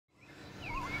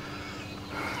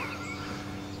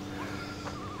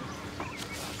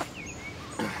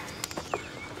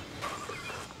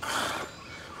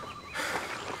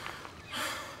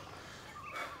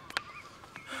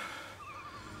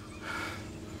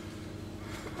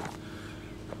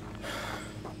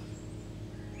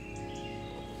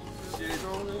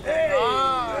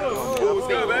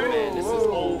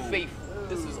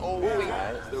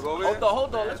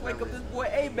hold on. Let's wake up this boy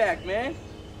A back, man.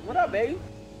 What up, baby?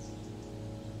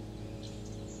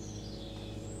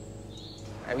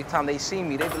 Every time they see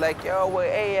me, they be like, yo, where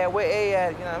A at, where A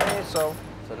at, you know what I mean? So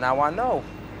now I know.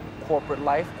 Corporate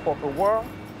life, corporate world,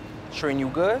 treating you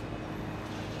good?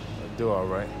 I do all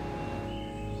right.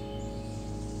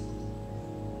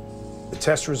 The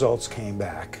test results came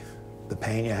back. The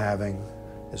pain you're having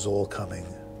is all coming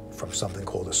from something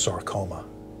called a sarcoma.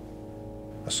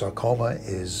 A sarcoma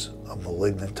is a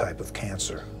malignant type of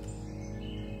cancer.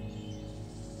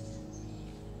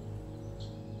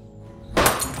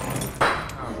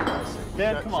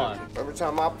 Dan, come on. Every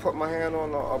time I put my hand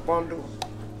on a bundle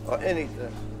or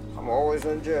anything, I'm always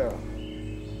in jail.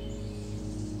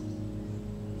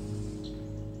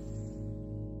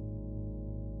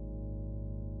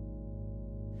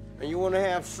 And you want to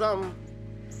have something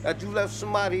that you left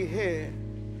somebody here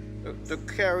to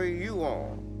carry you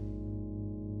on.